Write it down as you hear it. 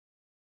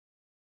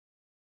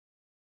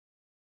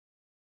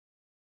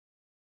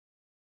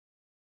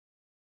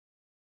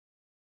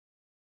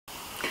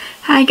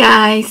Hi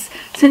guys,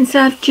 since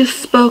I've just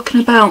spoken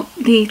about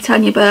the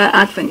Tanya Burr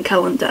advent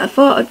calendar, I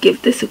thought I'd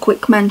give this a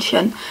quick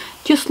mention.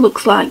 Just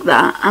looks like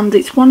that, and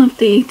it's one of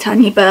the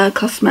Tanya Burr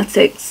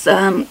Cosmetics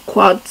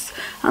quads,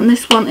 and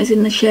this one is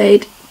in the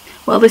shade,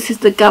 well, this is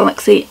the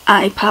Galaxy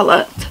Eye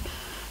palette,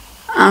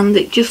 and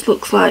it just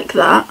looks like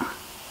that.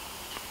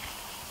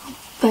 I'll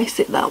face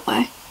it that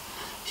way.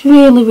 It's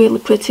really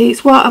pretty.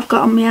 It's what I've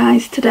got on my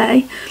eyes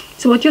today,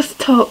 so I'll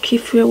just talk you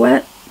through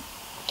it.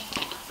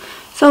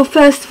 So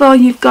first of all,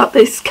 you've got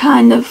this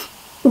kind of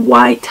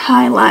white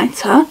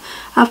highlighter.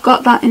 I've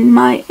got that in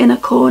my inner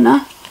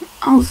corner.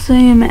 I'll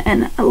zoom it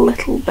in a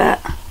little bit.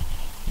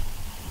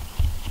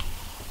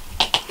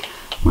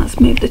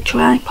 Let's move the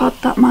tripod,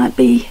 that might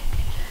be.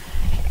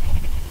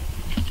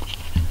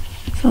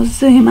 So I'll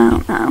zoom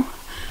out now.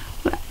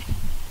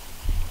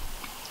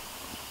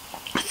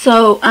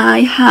 So I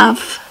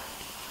have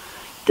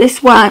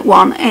this white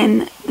one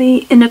in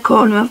the inner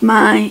corner of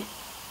my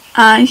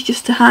eyes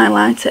just to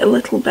highlight it a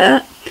little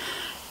bit.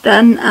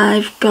 Then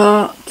I've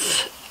got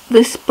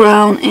this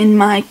brown in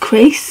my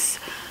crease,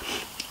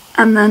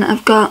 and then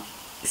I've got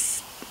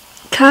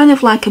kind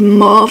of like a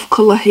mauve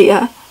colour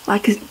here,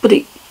 but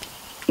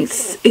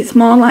it's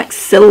more like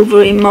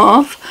silvery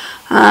mauve,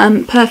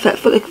 perfect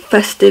for the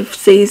festive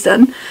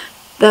season.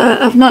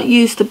 I've not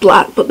used the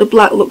black, but the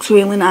black looks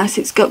really nice.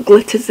 It's got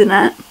glitters in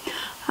it.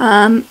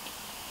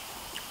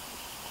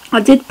 I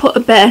did put a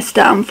base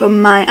down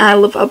from my I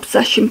Love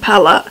Obsession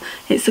palette.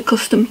 It's a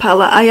custom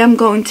palette. I am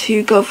going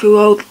to go through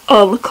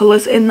all the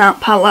colours in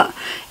that palette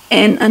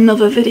in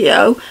another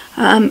video,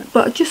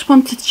 but I just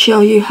wanted to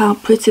show you how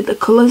pretty the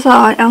colours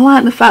are. I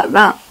like the fact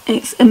that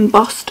it's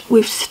embossed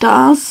with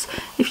stars,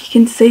 if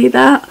you can see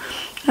that.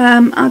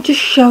 I'll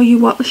just show you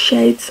what the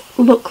shades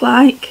look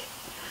like.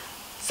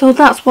 So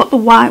that's what the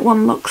white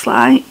one looks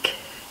like.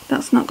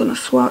 That's not going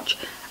to swatch.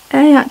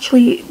 It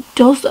actually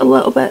does a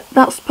little bit.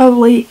 That's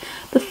probably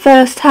the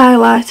first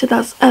highlighter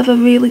that's ever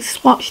really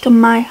swatched on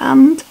my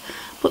hand,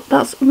 but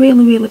that's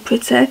really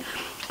pretty.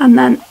 And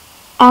then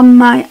on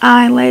my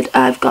eyelid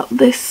I've got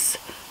this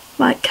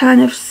like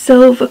kind of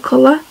silver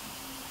colour,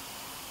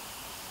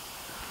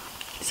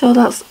 so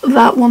that's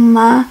that one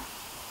there.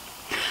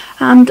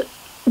 And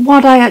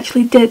what I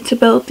actually did to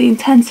build the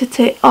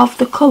intensity of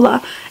the colour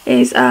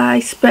is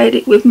I sprayed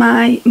it with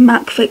my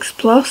MAC Fix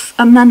Plus,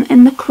 and then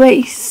in the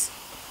crease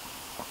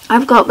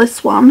I've got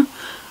this one.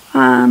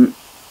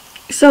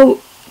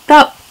 So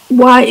that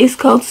white is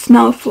called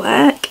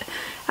Snowflake,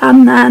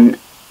 and then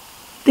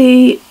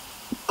the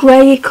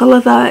grey colour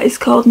there is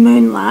called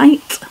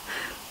Moonlight,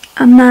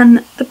 and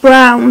then the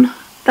brown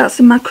that's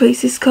in my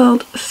crease is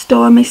called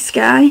Stormy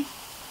Sky,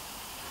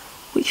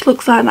 which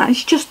looks like that.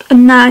 It's just a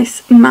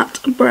nice matte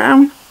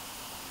brown.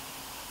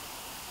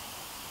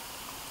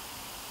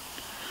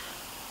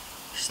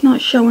 It's not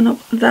showing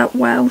up that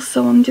well,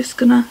 so I'm just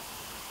gonna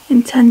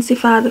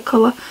intensify the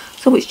colour.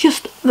 So it's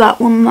just that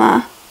one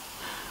there,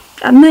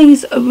 and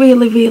these are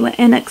really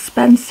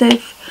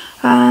inexpensive.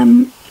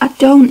 I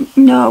don't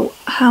know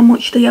how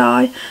much they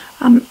are.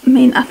 I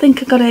mean, I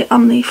think I got it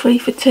on the 3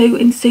 for 2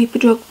 in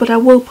Superdrug, but I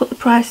will put the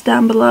price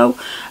down below.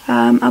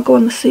 I'll go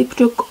on the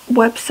Superdrug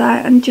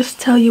website and just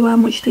tell you how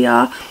much they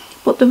are,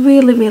 but they're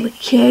really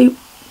cute.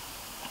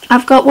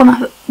 I've got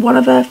one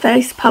of her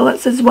face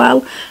palettes as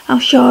well. I'll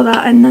show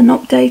that in an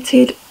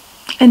updated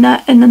in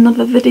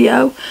another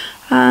video.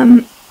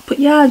 But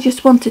yeah, I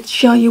just wanted to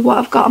show you what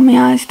I've got on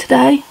my eyes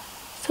today.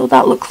 So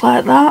that looks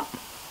like that.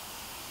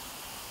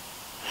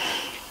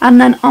 And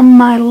then on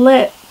my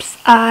lips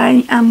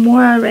I am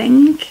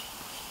wearing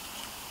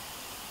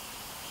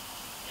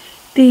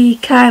the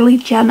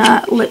Kylie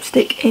Jenner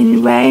lipstick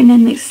in Rain,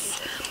 and it's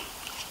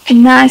a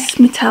nice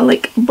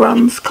metallic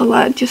bronze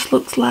colour. It just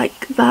looks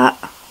like that.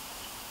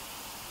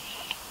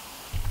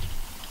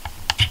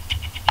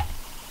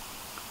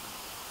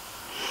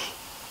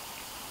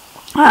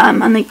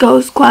 And it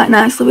goes quite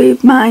nicely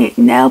with my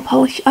nail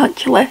polish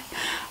actually.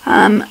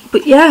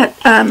 But yeah,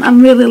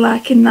 I'm really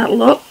liking that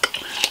look.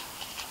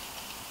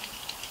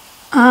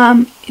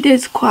 It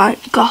is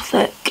quite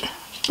gothic,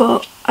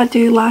 but I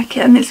do like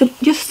it, and it's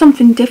just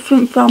something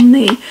different from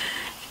the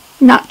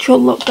natural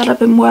look that I've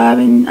been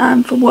wearing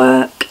for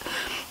work.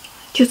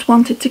 Just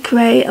wanted to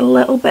create a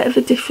little bit of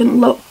a different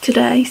look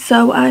today,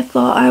 so I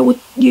thought I would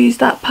use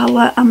that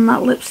palette and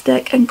that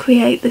lipstick and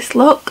create this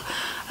look.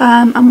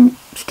 I'm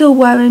still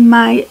wearing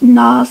my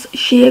NARS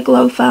Sheer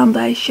Glow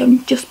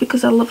foundation just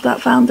because I love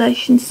that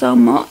foundation so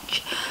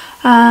much.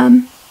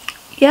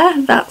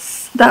 Yeah,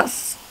 that's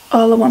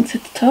all I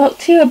wanted to talk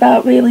to you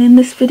about really in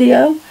this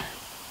video.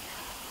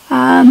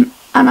 And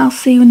I'll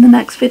see you in the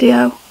next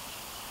video.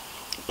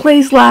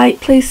 Please like,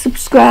 please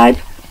subscribe.